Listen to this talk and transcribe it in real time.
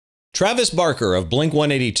Travis Barker of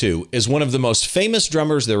Blink-182 is one of the most famous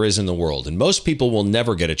drummers there is in the world, and most people will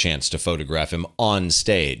never get a chance to photograph him on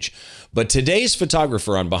stage. But today's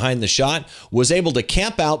photographer on Behind the Shot was able to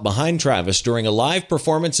camp out behind Travis during a live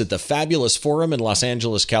performance at the Fabulous Forum in Los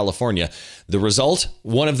Angeles, California. The result,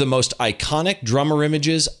 one of the most iconic drummer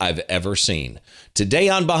images I've ever seen. Today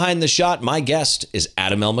on Behind the Shot, my guest is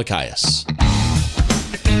Adam Elmakias.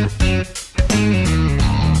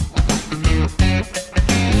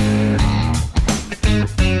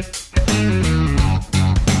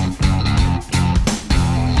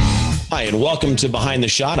 Hi, and welcome to Behind the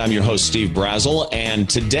Shot. I'm your host, Steve Brazill, and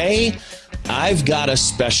today I've got a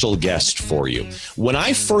special guest for you. When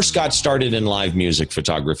I first got started in live music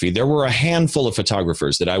photography, there were a handful of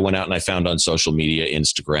photographers that I went out and I found on social media,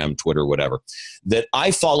 Instagram, Twitter, whatever, that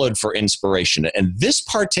I followed for inspiration. And this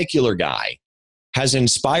particular guy has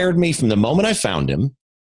inspired me from the moment I found him.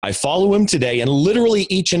 I follow him today, and literally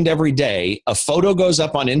each and every day, a photo goes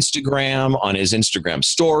up on Instagram, on his Instagram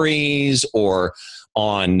stories, or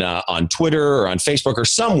on Twitter or on Facebook or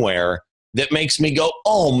somewhere that makes me go,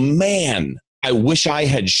 oh man, I wish I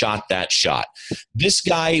had shot that shot. This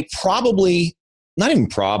guy probably, not even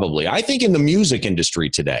probably, I think in the music industry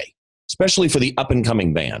today, especially for the up and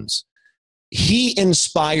coming bands, he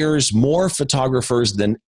inspires more photographers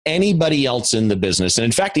than anybody else in the business. And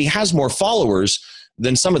in fact, he has more followers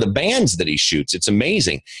than some of the bands that he shoots. It's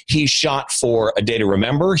amazing. He shot for A Day to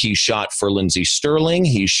Remember. He shot for Lindsey Stirling.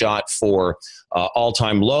 He shot for All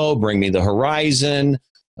Time Low, Bring Me the Horizon,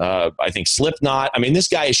 I think Slipknot. I mean, this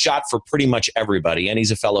guy is shot for pretty much everybody, and he's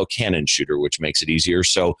a fellow Canon shooter, which makes it easier.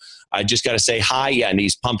 So I just got to say hi. Yeah, and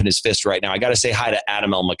he's pumping his fist right now. I got to say hi to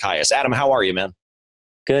Adam Elmakias. Adam, how are you, man?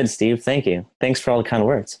 Good, Steve. Thank you. Thanks for all the kind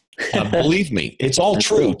words. Believe me, it's all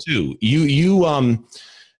true, too.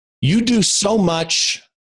 You do so some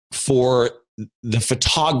for the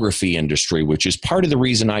photography industry, which is part of the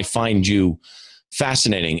reason I find you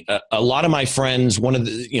fascinating. A lot of my friends, one of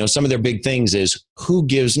the, some of their big things is who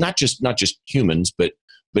gives, not just humans, but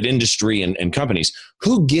industry and companies,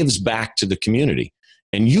 who gives back to the community.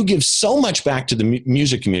 And you give so much back to the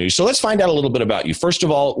music community. So let's find out a little bit about you. First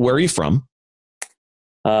of all, where are you from?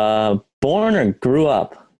 Born or grew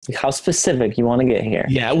up? How specific you want to get here?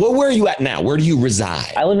 Yeah. Well, where are you at now? Where do you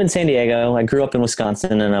reside? I live in San Diego. I grew up in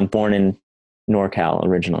Wisconsin, and I'm born in NorCal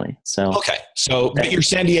originally. So okay. So but you're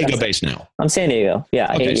San Diego based now. I'm San Diego.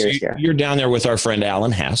 Yeah. Okay, 8 years so here. You're down there with our friend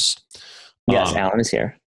Alan Hess. Yes, Alan is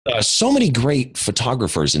here. So many great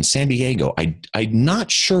photographers in San Diego. I'm not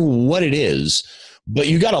sure what it is, but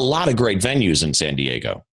you got a lot of great venues in San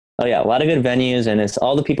Diego. Oh yeah, a lot of good venues, and it's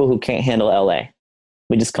all the people who can't handle LA.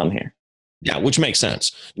 We just come here. Yeah, which makes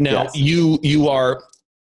sense. Now, yes. you are,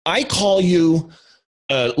 I call you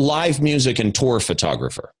a live music and tour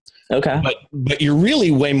photographer. Okay. But you're really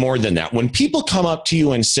way more than that. When people come up to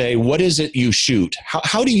you and say, what is it you shoot?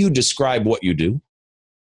 How do you describe what you do?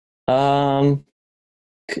 I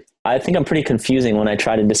think I'm pretty confusing when I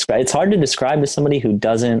try to describe. It's hard to describe to somebody who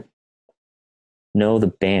doesn't know the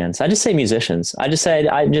bands. I just say musicians. I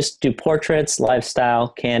just do portraits, lifestyle,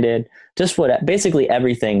 candid, basically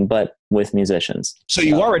everything, but with musicians. So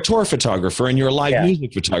you are a tour photographer and you're a live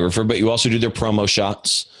music photographer, but you also do their promo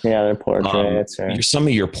shots. Yeah, their portraits. Some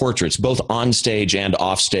of your portraits, both on stage and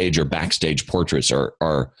off stage or backstage portraits there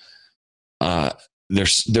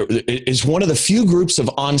is one of the few groups of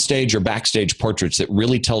on stage or backstage portraits that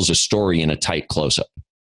really tells a story in a tight close-up.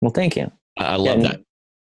 Well, thank you. I love that.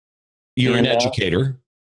 You're an educator.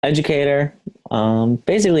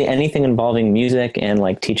 Basically anything involving music and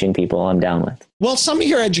like teaching people I'm down with. Well, some of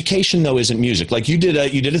your education though isn't music. Like you did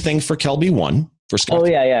a thing for Kelby One for Scott. Oh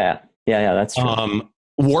yeah, that's true.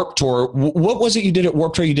 Warped Tour. What was it you did at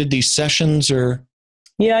Warped Tour? You did these sessions or?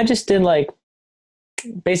 Yeah, I just did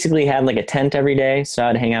basically had like a tent every day. So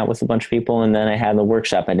I'd hang out with a bunch of people, and then I had the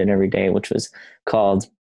workshop I did every day, which was called,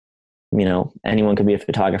 anyone could be a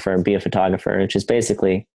photographer, which is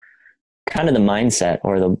basically kind of the mindset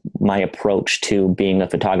or my approach to being a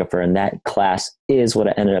photographer. And that class is what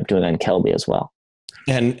I ended up doing on Kelby as well.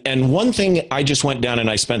 And one thing, I just went down and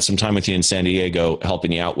I spent some time with you in San Diego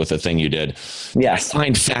helping you out with a thing you did. Yes. I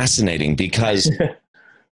find fascinating because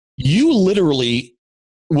you literally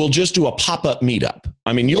will just do a pop-up meetup.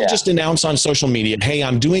 I mean, you'll just announce on social media, hey,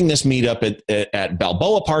 I'm doing this meetup at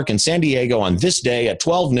Balboa Park in San Diego on this day at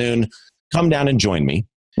 12 noon. Come down and join me.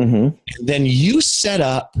 Mm-hmm. And then you set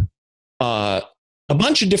up a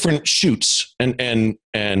bunch of different shoots and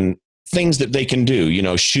things that they can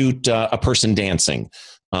do, shoot a person dancing,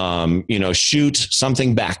 shoot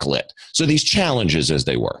something backlit. So these challenges as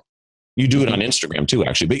they were. You do it on Instagram too,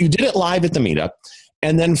 actually, but you did it live at the meetup.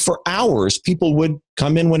 And then for hours, people would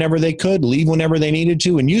come in whenever they could, leave whenever they needed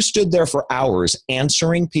to. And you stood there for hours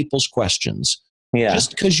answering people's questions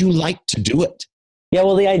just because you like to do it. Yeah,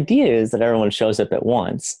 well, the idea is that everyone shows up at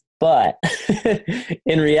once. But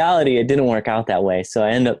in reality, it didn't work out that way. So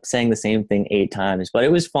I ended up saying the same thing 8 times. But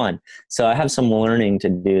it was fun. So I have some learning to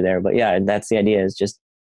do there. But yeah, that's the idea is just,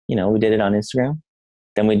 we did it on Instagram.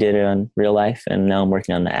 Then we did it on real life. And now I'm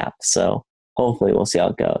working on the app. So hopefully we'll see how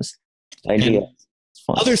it goes. The idea is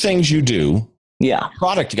fun. Other things you do. Yeah.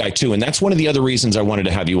 Product guy too. And that's one of the other reasons I wanted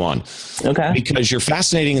to have you on. Okay. Because you're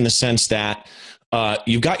fascinating in the sense that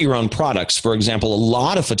you've got your own products. For example, a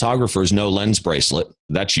lot of photographers know Lens Bracelet.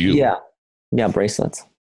 That's you. Yeah. Yeah. Bracelets.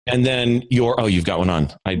 And then you've got one on.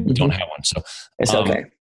 I don't have one. So it's okay.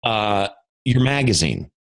 Your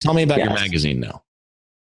magazine. Tell me about your magazine now.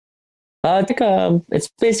 I think it's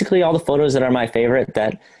basically all the photos that are my favorite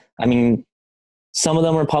some of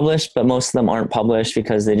them were published, but most of them aren't published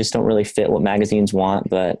because they just don't really fit what magazines want.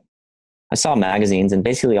 But I saw magazines and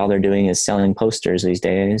basically all they're doing is selling posters these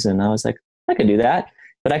days. And I was like, I could do that,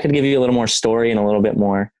 but I could give you a little more story and a little bit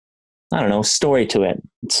more, story to it.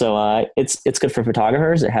 So it's good for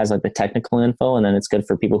photographers. It has like the technical info, and then it's good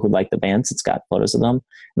for people who like the bands. It's got photos of them,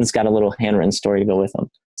 and it's got a little handwritten story to go with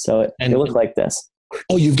them. So it looks like this.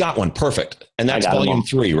 Oh, you've got one. Perfect. And that's volume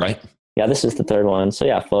 3, right? Yeah, this is the 3rd one. So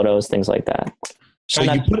yeah, photos, things like that. So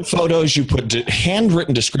you put photos, you put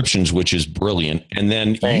handwritten descriptions, which is brilliant. And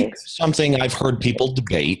then something I've heard people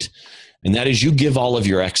debate, and that is you give all of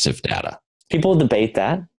your EXIF data. People debate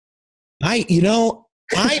that. I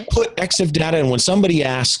put EXIF data, and when somebody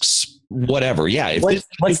asks whatever,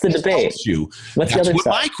 what's the debate? That's what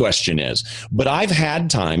my question is. But I've had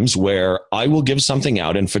times where I will give something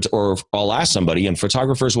out, or I'll ask somebody, and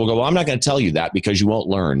photographers will go, well, I'm not going to tell you that because you won't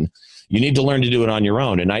learn. You need to learn to do it on your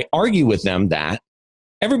own. And I argue with them that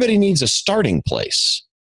everybody needs a starting place.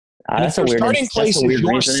 If their starting place is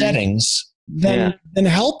your settings, then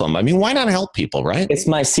help them. I mean, why not help people, right? It's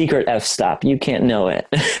my secret f-stop. You can't know it.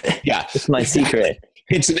 Yeah. It's my secret.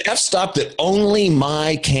 It's an f-stop that only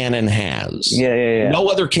my Canon has. Yeah. No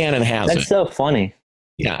other Canon has it. That's so funny.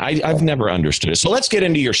 Yeah, I've never understood it. So let's get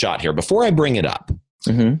into your shot here. Before I bring it up,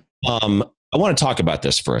 I want to talk about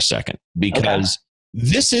this for a second because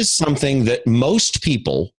this is something that most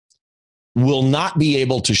people will not be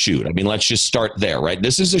able to shoot. I mean, let's just start there, right?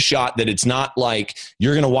 This is a shot that it's not like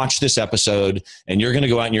you're going to watch this episode and you're going to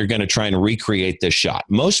go out and you're going to try and recreate this shot.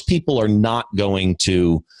 Most people are not going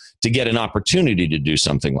to get an opportunity to do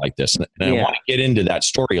something like this. And I want to get into that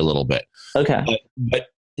story a little bit. Okay. But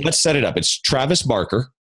let's set it up. It's Travis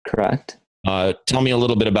Barker. Correct. Tell me a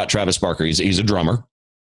little bit about Travis Barker. He's a drummer.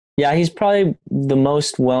 Yeah, he's probably the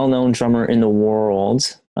most well-known drummer in the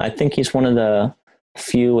world. I think he's one of the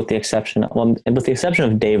few, with the exception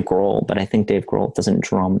of Dave Grohl, but I think Dave Grohl doesn't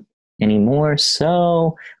drum anymore,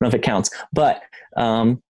 so I don't know if it counts. But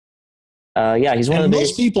he's one of the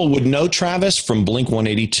most people would know Travis from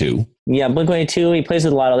Blink-182. Yeah, Blink-182. He plays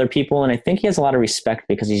with a lot of other people, and I think he has a lot of respect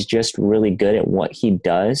because he's just really good at what he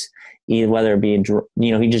does. Whether it be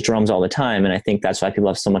he just drums all the time, and I think that's why people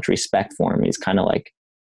have so much respect for him. He's kind of like,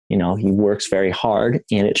 he works very hard,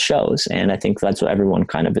 and it shows. And I think that's what everyone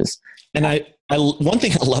kind of is. And one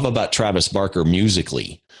thing I love about Travis Barker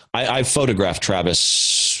musically, I've photographed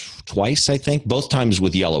Travis twice, I think, both times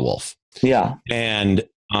with Yellow Wolf. Yeah. And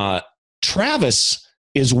Travis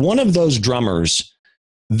is one of those drummers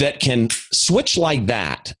that can switch like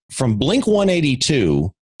that from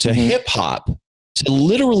Blink-182 to hip hop to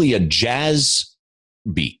literally a jazz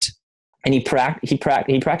beat. And he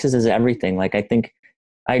practices everything. Like, I think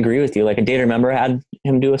I agree with you. Like, A Day to Remember had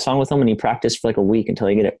him do a song with him, and he practiced for like a week until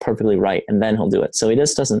he get it perfectly right, and then he'll do it. So he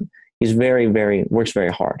just doesn't. He's works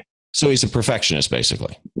very hard. So he's a perfectionist,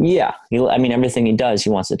 basically. Yeah, everything he does, he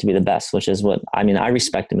wants it to be the best, which is what I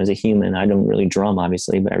respect him as a human. I don't really drum,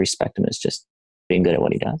 obviously, but I respect him as just being good at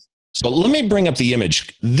what he does. So let me bring up the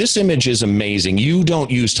image. This image is amazing. You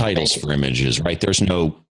don't use titles for images, right? There's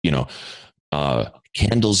no,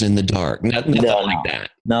 candles in the dark, nothing like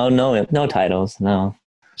that. No titles, no.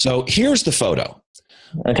 So here's the photo.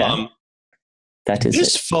 Okay.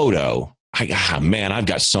 This photo, I've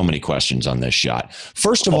got so many questions on this shot.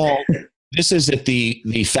 First of all, this is at the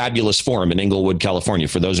Fabulous Forum in Inglewood, California.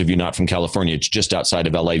 For those of you not from California, it's just outside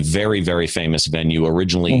of LA. Very, very famous venue.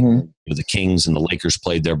 Originally, the Kings and the Lakers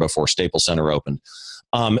played there before Staples Center opened.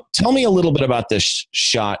 Tell me a little bit about this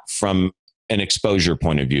shot from an exposure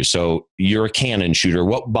point of view. So you're a Canon shooter.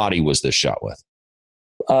 What body was this shot with?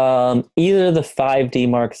 Either the 5D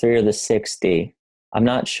Mark III or the 6D. I'm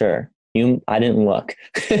not sure. I didn't look.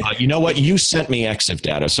 You know what? You sent me EXIF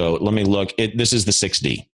data, so let me look. This is the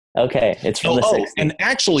 6D. Okay, it's from the 60s. And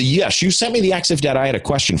actually, yes, you sent me the EXIF data. I had a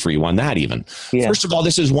question for you on that even. Yeah. First of all,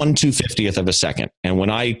 this is 1/250th of a second. And when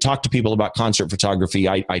I talk to people about concert photography,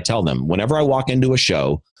 I tell them, whenever I walk into a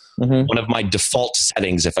show, one of my default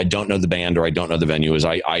settings, if I don't know the band or I don't know the venue, is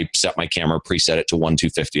I set my camera, preset it to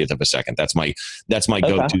 1/250th of a second. That's my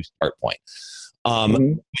go-to start point.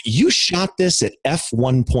 You shot this at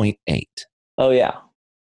f1.8. Oh, yeah.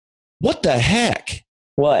 What the heck?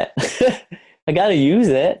 What? I got to use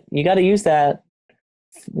it. You got to use that.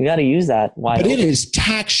 You got to use that. Why? But it is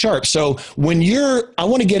tack sharp. So when I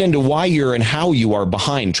want to get into why you're and how you are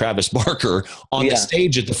behind Travis Barker on the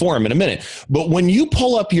stage at the Forum in a minute. But when you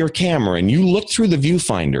pull up your camera and you look through the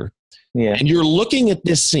viewfinder and you're looking at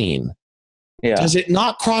this scene, does it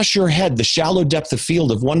not cross your head the shallow depth of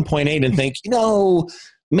field of 1.8 and think,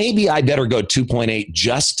 maybe I better go 2.8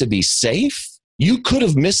 just to be safe? You could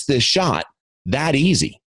have missed this shot that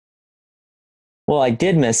easy. Well, I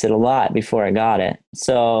did miss it a lot before I got it.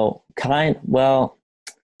 So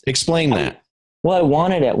explain that. Well, I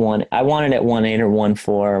wanted at 1.8 or 1.4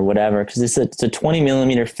 or whatever, because it's a 20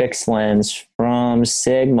 millimeter fixed lens from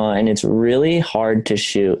Sigma, and it's really hard to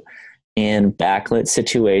shoot in backlit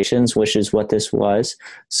situations, which is what this was.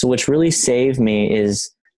 So what's really saved me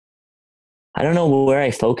is, I don't know where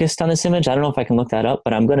I focused on this image. I don't know if I can look that up,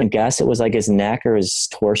 but I'm going to guess it was like his neck or his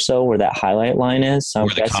torso where that highlight line is. So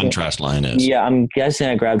where the contrast line is. Yeah, I'm guessing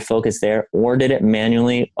I grabbed focus there or did it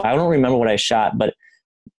manually. I don't remember what I shot, but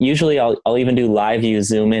usually I'll even do live view,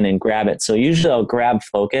 zoom in and grab it. So usually I'll grab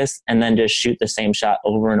focus and then just shoot the same shot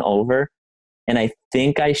over and over. And I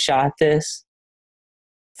think I shot this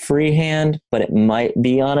freehand, but it might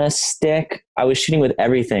be on a stick. I was shooting with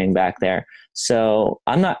everything back there. So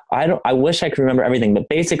I wish I could remember everything, but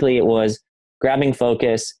basically it was grabbing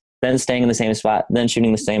focus, then staying in the same spot, then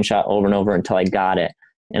shooting the same shot over and over until I got it.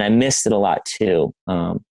 And I missed it a lot too.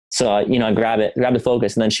 So I grab the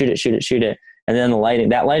focus and then shoot it. And then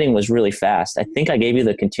that lighting was really fast. I think I gave you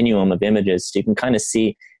the continuum of images so you can kind of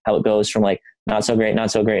see how it goes from like, not so great,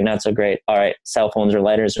 not so great, not so great. All right. Cell phones or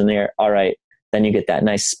lighters are in there. All right. Then you get that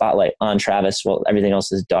nice spotlight on Travis while everything else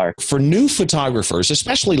is dark. For new photographers,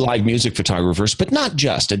 especially live music photographers, but not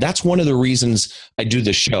just, and that's one of the reasons I do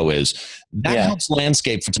this show, is that helps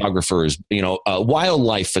landscape photographers,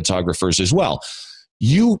 wildlife photographers as well.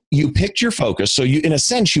 You picked your focus, so you, in a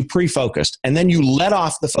sense, you pre-focused, and then you let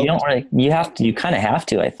off the focus. You kind of have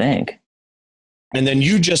to, I think. And then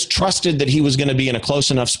you just trusted that he was going to be in a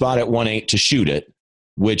close enough spot at 1.8 to shoot it,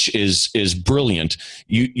 which is brilliant.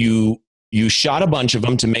 You shot a bunch of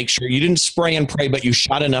them to make sure you didn't spray and pray, but you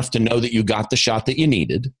shot enough to know that you got the shot that you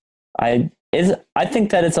needed. I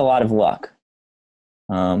think that it's a lot of luck.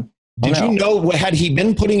 Did you know, had he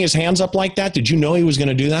been putting his hands up like that, did you know he was going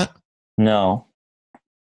to do that? No.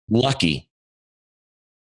 Lucky.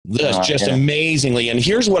 Just amazingly. And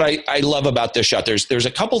here's what I love about this shot. There's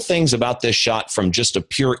a couple things about this shot from just a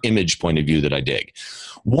pure image point of view that I dig.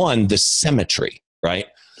 One, the symmetry, right?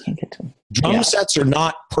 Can't get to him. Drum sets are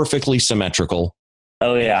not perfectly symmetrical.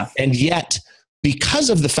 Oh, yeah. And yet, because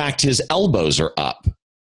of the fact his elbows are up,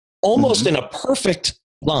 almost in a perfect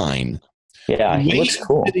line. Yeah, he looks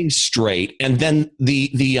cool. Sitting straight. And then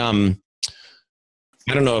the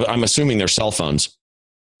I don't know, I'm assuming they're cell phones.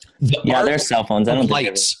 They're cell phones. I don't think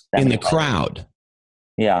lights in the crowd.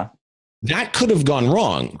 Yeah. That could have gone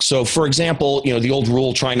wrong. So, for example, the old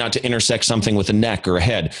rule, try not to intersect something with a neck or a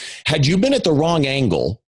head. Had you been at the wrong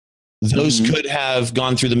angle, those could have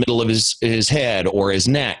gone through the middle of his head or his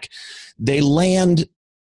neck. They land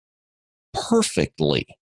perfectly.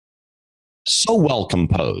 So well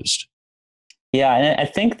composed. Yeah, and I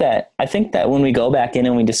think that when we go back in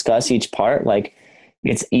and we discuss each part, like,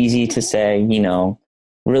 it's easy to say,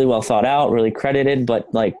 really well thought out, really credited,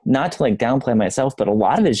 but like, not to like downplay myself, but a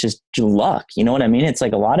lot of it is just luck. You know what I mean? It's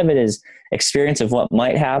like a lot of it is experience of what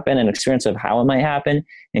might happen and experience of how it might happen,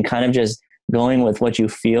 and kind of just going with what you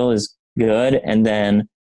feel is good and then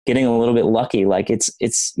getting a little bit lucky. Like do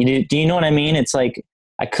you know what I mean? It's like,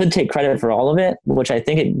 I could take credit for all of it, which I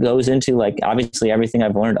think it goes into, like, obviously everything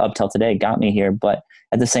I've learned up till today got me here. But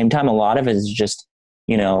at the same time, a lot of it is just,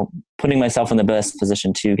 putting myself in the best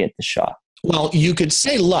position to get the shot. Well, you could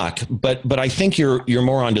say luck, but I think you're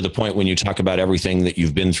more onto the point when you talk about everything that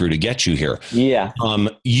you've been through to get you here. Yeah.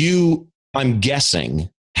 I'm guessing,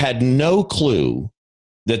 had no clue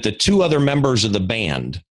that the two other members of the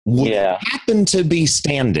band would happen to be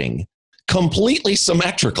standing completely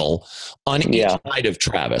symmetrical on each side of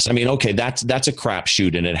Travis. I mean, okay, that's a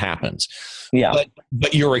crapshoot and it happens. Yeah.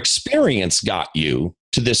 But your experience got you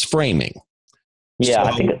to this framing.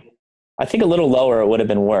 Yeah, so, I think a little lower would have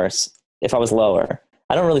been worse if I was lower.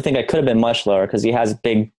 I don't really think I could have been much lower because he has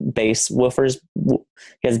big bass woofers.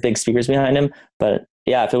 He has big speakers behind him. But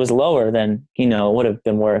yeah, if it was lower, then, you know, it would have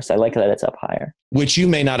been worse. I like that it's up higher. Which you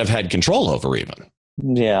may not have had control over even.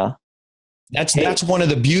 Yeah. That's one of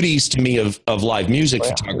the beauties to me of live music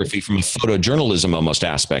photography from a photojournalism almost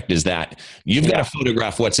aspect, is that you've got to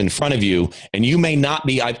photograph what's in front of you, and you may not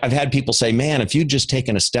be. I've had people say, man, if you'd just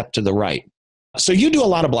taken a step to the right. So you do a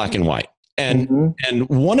lot of black and white. And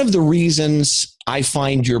one of the reasons I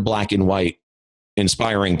find your black and white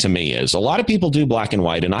inspiring to me is a lot of people do black and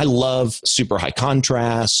white, and I love super high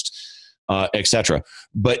contrast, etc.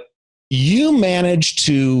 But you managed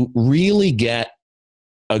to really get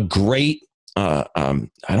a great, I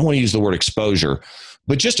don't want to use the word exposure,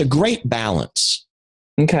 but just a great balance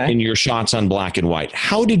in your shots on black and white.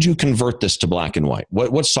 How did you convert this to black and white?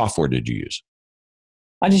 What software did you use?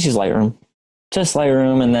 I just use Lightroom. Just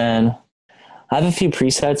Lightroom, and then I have a few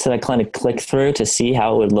presets that I kind of click through to see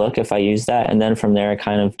how it would look if I use that. And then from there, I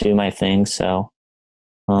kind of do my thing. So,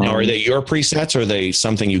 now, are they your presets? Or are they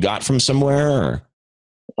something you got from somewhere?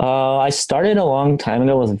 I started a long time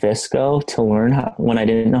ago with VSCO to learn how, when I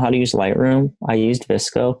didn't know how to use Lightroom. I used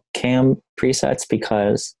VSCO cam presets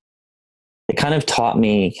because it kind of taught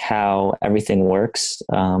me how everything works.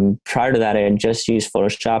 Prior to that, I had just used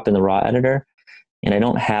Photoshop and the RAW editor, and I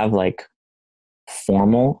don't have like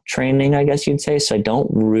formal training, I guess you'd say. So I don't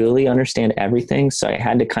really understand everything. So I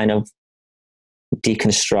had to kind of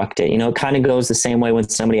deconstruct it. You know, it kind of goes the same way when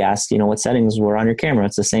somebody asks, you know, what settings were on your camera.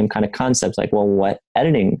 It's the same kind of concept. Like, well, what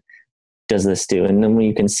editing does this do? And then when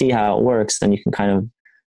you can see how it works, then you can kind of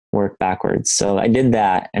work backwards. So I did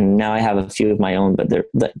that, and now I have a few of my own, but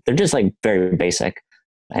they're just like very basic.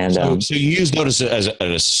 And so you use those as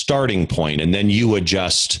a starting point, and then you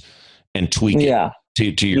adjust and tweak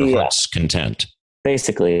it to your heart's content.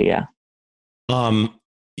 Basically, yeah.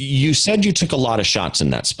 You said you took a lot of shots in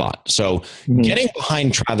that spot. So getting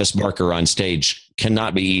behind Travis Barker on stage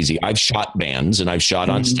cannot be easy. I've shot bands and I've shot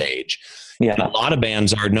on stage. Yeah. And a lot of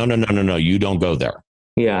bands are, no, you don't go there.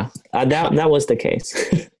 Yeah. That was the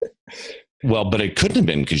case. Well, but it couldn't have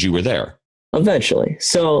been because you were there. Eventually.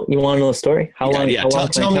 So you want to know the story? How long? Yeah.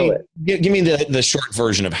 Tell me, give me the short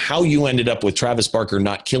version of how you ended up with Travis Barker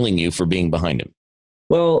not killing you for being behind him.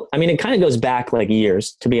 Well, I mean, it kind of goes back like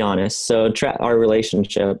years, to be honest. So our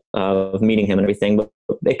relationship of meeting him and everything, but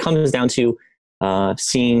it comes down to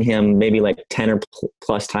seeing him maybe like 10 or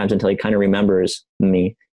plus times until he kind of remembers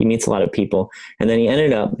me. He meets a lot of people. And then he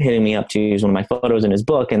ended up hitting me up to use one of my photos in his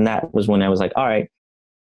book. And that was when I was like, all right,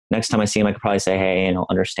 next time I see him, I could probably say, hey, and he'll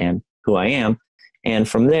understand who I am. And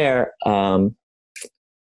from there, I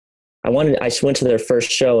went to their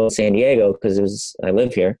first show in San Diego because I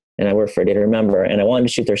live here. And I work for Day to Remember, and I wanted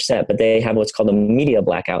to shoot their set, but they have what's called a media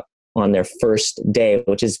blackout on their first day,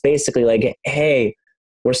 which is basically like, hey,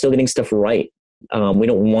 we're still getting stuff right. We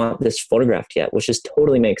don't want this photographed yet, which just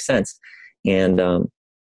totally makes sense. And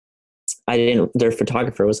their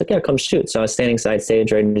photographer was like, yeah, come shoot. So I was standing side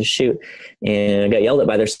stage ready to shoot, and I got yelled at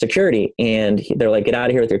by their security, and they're like, get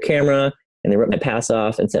out of here with your camera. And they ripped my pass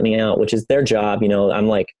off and sent me out, which is their job. You know,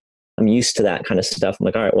 I'm used to that kind of stuff. I'm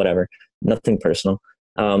like, all right, whatever, nothing personal.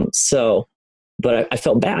 But I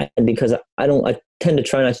felt bad because I tend to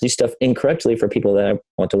try not to do stuff incorrectly for people that I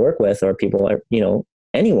want to work with, or people,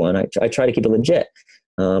 anyone. I try to keep it legit.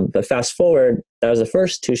 But fast forward, that was the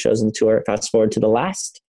first 2 shows of the tour. Fast forward to the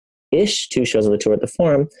last-ish 2 shows of the tour at the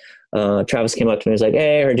Forum. Travis came up to me and was like,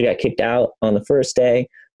 hey, I heard you got kicked out on the first day.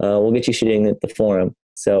 We'll get you shooting at the Forum.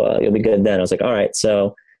 So you'll be good then. I was like, all right.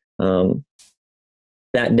 So,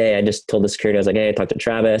 that day I just told the security, I was like, hey, I talked to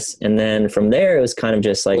Travis. And then from there, it was kind of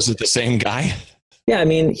just like, was it the same guy? Yeah. I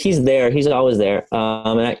mean, he's there. He's always there.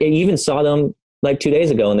 And I even saw them like 2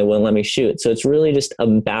 days ago and they wouldn't let me shoot. So it's really just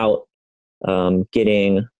about,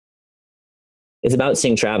 it's about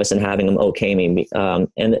seeing Travis and having him okay me.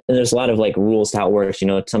 And there's a lot of like rules to how it works. You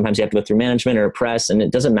know, sometimes you have to go through management or press, and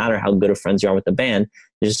it doesn't matter how good of friends you are with the band.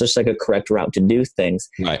 There's just like a correct route to do things.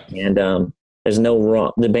 Right. And, there's no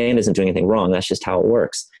wrong. The band isn't doing anything wrong. That's just how it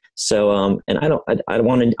works. So, and I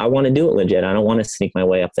want to do it legit. I don't want to sneak my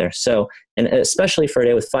way up there. So, and especially for A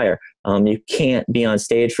Day with Fire, you can't be on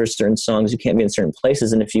stage for certain songs. You can't be in certain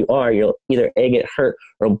places. And if you are, you'll either A, get hurt,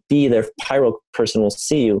 or B, their pyro person will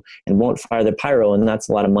see you and won't fire their pyro. And that's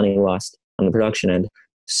a lot of money lost on the production end.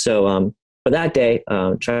 So, but that day,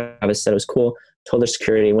 Travis said it was cool, told their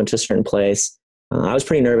security, went to a certain place. I was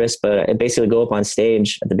pretty nervous, but I basically go up on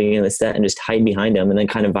stage at the beginning of the set and just hide behind him and then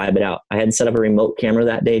kind of vibe it out. I had set up a remote camera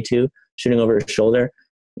that day too, shooting over his shoulder.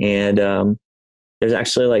 And there's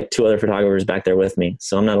actually like 2 other photographers back there with me.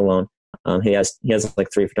 So I'm not alone. He has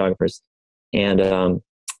like 3 photographers. And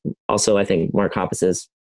Also, I think Mark Hoppus's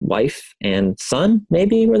wife and son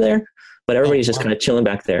maybe were there, but everybody's just kind of chilling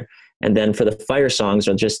back there. And then for the fire songs,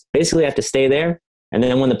 are just basically I have to stay there. And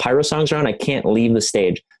then when the pyro songs are on, I can't leave the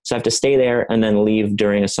stage. So I have to stay there and then leave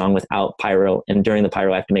during a song without pyro. And during the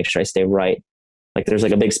pyro, I have to make sure I stay right. Like there's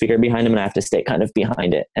like a big speaker behind him and I have to stay kind of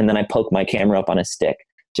behind it. And then I poke my camera up on a stick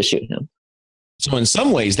to shoot him. So in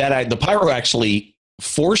some ways the pyro actually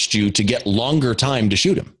forced you to get longer time to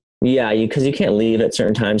shoot him. Yeah, because you can't leave at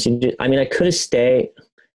certain times. I could have stayed.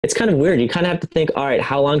 It's kind of weird. You kind of have to think, all right,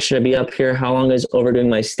 how long should I be up here? How long is overdoing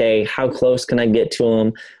my stay? How close can I get to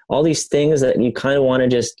him? All these things that you kind of want to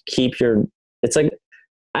just keep it's like,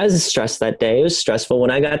 I was stressed that day. It was stressful. When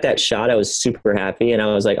I got that shot, I was super happy and I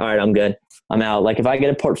was like, all right, I'm good. I'm out. Like if I get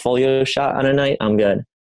a portfolio shot on a night, I'm good.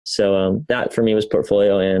 So that for me was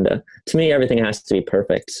portfolio. And to me, everything has to be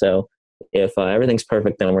perfect. So if everything's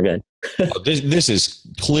perfect, then we're good. This is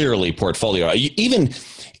clearly portfolio.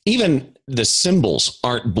 Even the symbols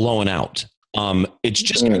aren't blowing out. It's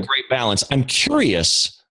just a great balance. I'm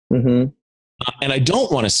curious, and I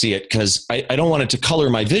don't want to see it because I don't want it to color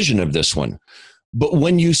my vision of this one. But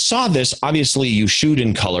when you saw this, obviously you shoot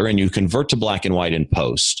in color and you convert to black and white in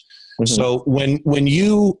post. So when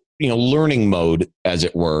you learning mode, as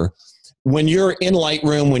it were, when you're in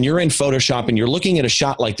Lightroom, when you're in Photoshop and you're looking at a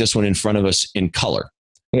shot like this one in front of us in color,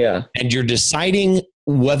 and you're deciding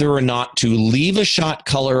whether or not to leave a shot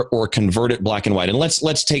color or convert it black and white. And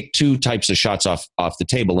let's take two types of shots off the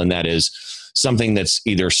table, and that is something that's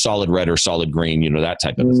either solid red or solid green, that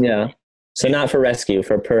type of thing. Yeah. So not for rescue,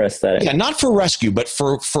 for pure aesthetic. Yeah, not for rescue, but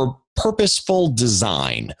for purposeful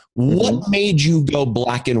design. What made you go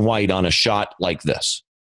black and white on a shot like this?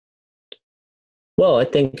 Well, I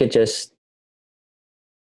think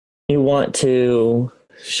you want to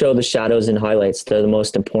show the shadows and highlights. They're the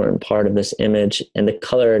most important part of this image. And the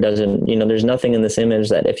color doesn't, there's nothing in this image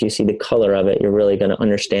that if you see the color of it, you're really going to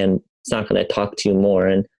understand. It's not going to talk to you more.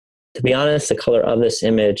 And to be honest, the color of this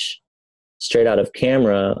image straight out of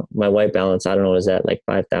camera, my white balance, I don't know, is at like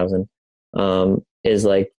 5,000, is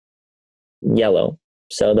like yellow.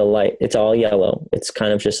 So the light, it's all yellow. It's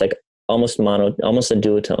kind of just like almost a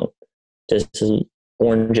duotone, just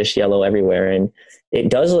orangish yellow everywhere. And it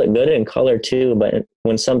does look good in color too, but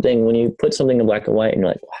when you put something in black and white and you're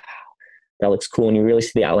like, wow, that looks cool, and you really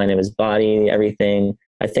see the outline of his body, everything,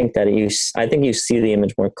 I think you see the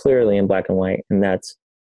image more clearly in black and white, and that's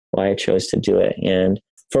why I chose to do it. And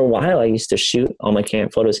for a while, I used to shoot all my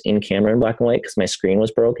photos in camera in black and white because my screen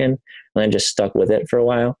was broken, and I just stuck with it for a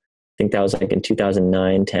while. I think that was like in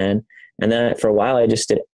 2009, 10. And then for a while, I just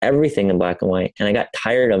did everything in black and white, and I got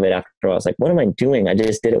tired of it after a while. I was like, what am I doing? I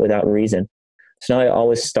just did it without reason. So now I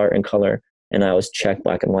always start in color, and I always check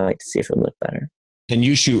black and white to see if it would look better. And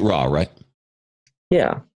you shoot raw, right?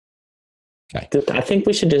 Yeah. Okay. I think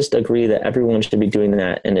we should just agree that everyone should be doing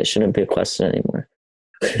that, and it shouldn't be a question anymore.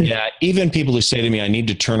 Yeah, even people who say to me, I need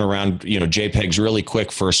to turn around, JPEGs really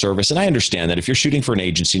quick for a service. And I understand that if you're shooting for an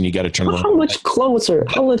agency and you got to turn around. How much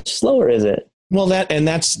slower is it? Well,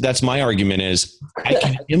 that's my argument is I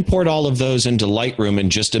can import all of those into Lightroom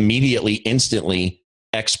and just instantly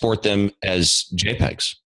export them as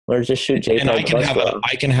JPEGs. Or just shoot JPEG. And I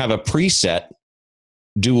can have a preset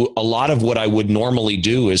do a lot of what I would normally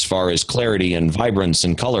do as far as clarity and vibrance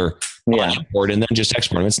and color import, and then just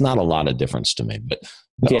export them. It's not a lot of difference to me, but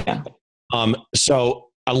yeah. So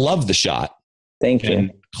I love the shot. Thank you.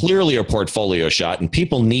 And clearly a portfolio shot, and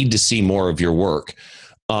people need to see more of your work.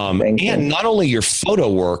 And not only your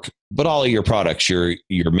photo work, but all of your products, your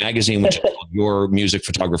magazine, which is called Your Music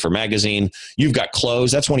Photographer Magazine. You've got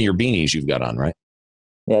clothes. That's one of your beanies you've got on, right?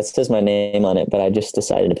 Yeah, it says my name on it, but I just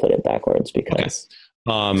decided to put it backwards because...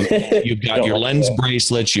 You've got your lens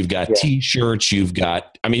bracelets, you've got t-shirts, you've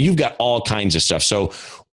got all kinds of stuff. So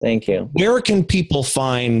thank you. Where can people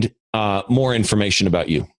find more information about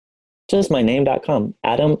you? Just my name.com,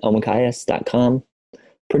 adamomakayas.com.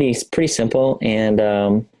 Pretty simple. And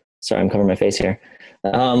sorry, I'm covering my face here.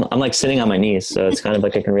 I'm like sitting on my knees, so it's kind of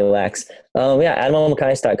like I can relax.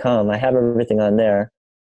 adamomakayas.com. I have everything on there.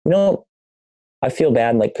 I feel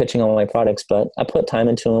bad like pitching all my products, but I put time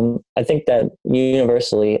into them. I think that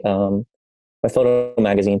universally, my photo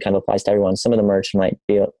magazine kind of applies to everyone. Some of the merch might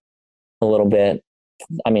be a little bit,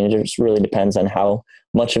 it just really depends on how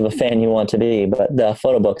much of a fan you want to be, but the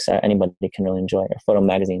photo books anybody can really enjoy, or photo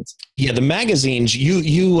magazines. Yeah. The magazines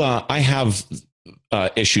I have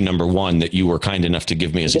issue number 1 that you were kind enough to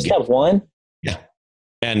give me as a gift. Just have one? Yeah.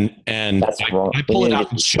 And I pull it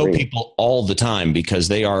out and show people all the time because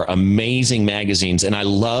they are amazing magazines. And I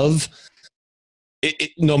love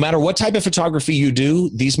no matter what type of photography you do,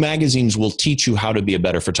 these magazines will teach you how to be a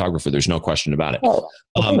better photographer. There's no question about it. Oh,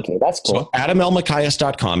 thank you. That's cool. So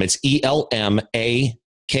AdamLMachias.com. It's ELMAKIAS.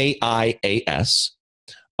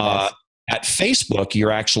 At Facebook,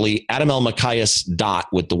 you're actually Adam L. Machias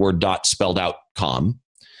with the word dot spelled out com.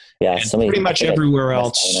 Yeah. And pretty much everywhere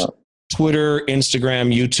else, Twitter,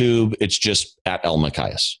 Instagram, YouTube, it's just at L.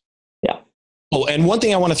 Machias. Yeah. Oh, and one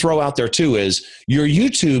thing I want to throw out there too is your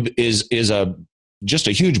YouTube is just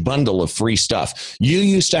a huge bundle of free stuff. You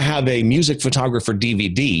used to have a music photographer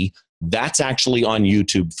DVD. That's actually on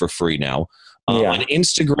YouTube for free now. On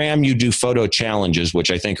Instagram, you do photo challenges,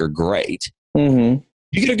 which I think are great. Mm-hmm.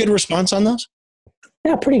 You get a good response on those?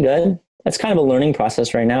 Yeah, pretty good. That's kind of a learning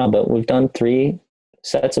process right now, but we've done 3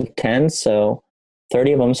 sets of 10, so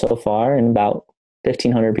 30 of them so far, and about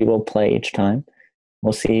 1,500 people play each time.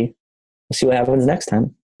 We'll see what happens next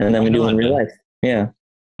time. And then we do it in real life. Yeah.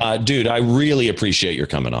 Dude, I really appreciate your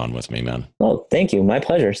coming on with me, man. Oh, thank you. My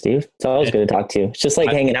pleasure, Steve. It's always good to talk to you. It's just like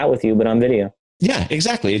hanging out with you, but on video. Yeah,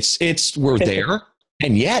 exactly. It's we're there,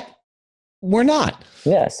 and yet we're not.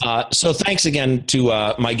 Yes. So thanks again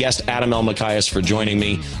to my guest, Adam L. Machias, for joining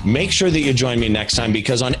me. Make sure that you join me next time,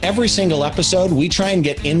 because on every single episode, we try and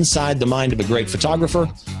get inside the mind of a great photographer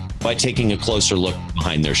by taking a closer look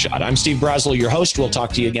behind their shot. I'm Steve Brazill, your host. We'll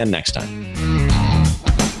talk to you again next time.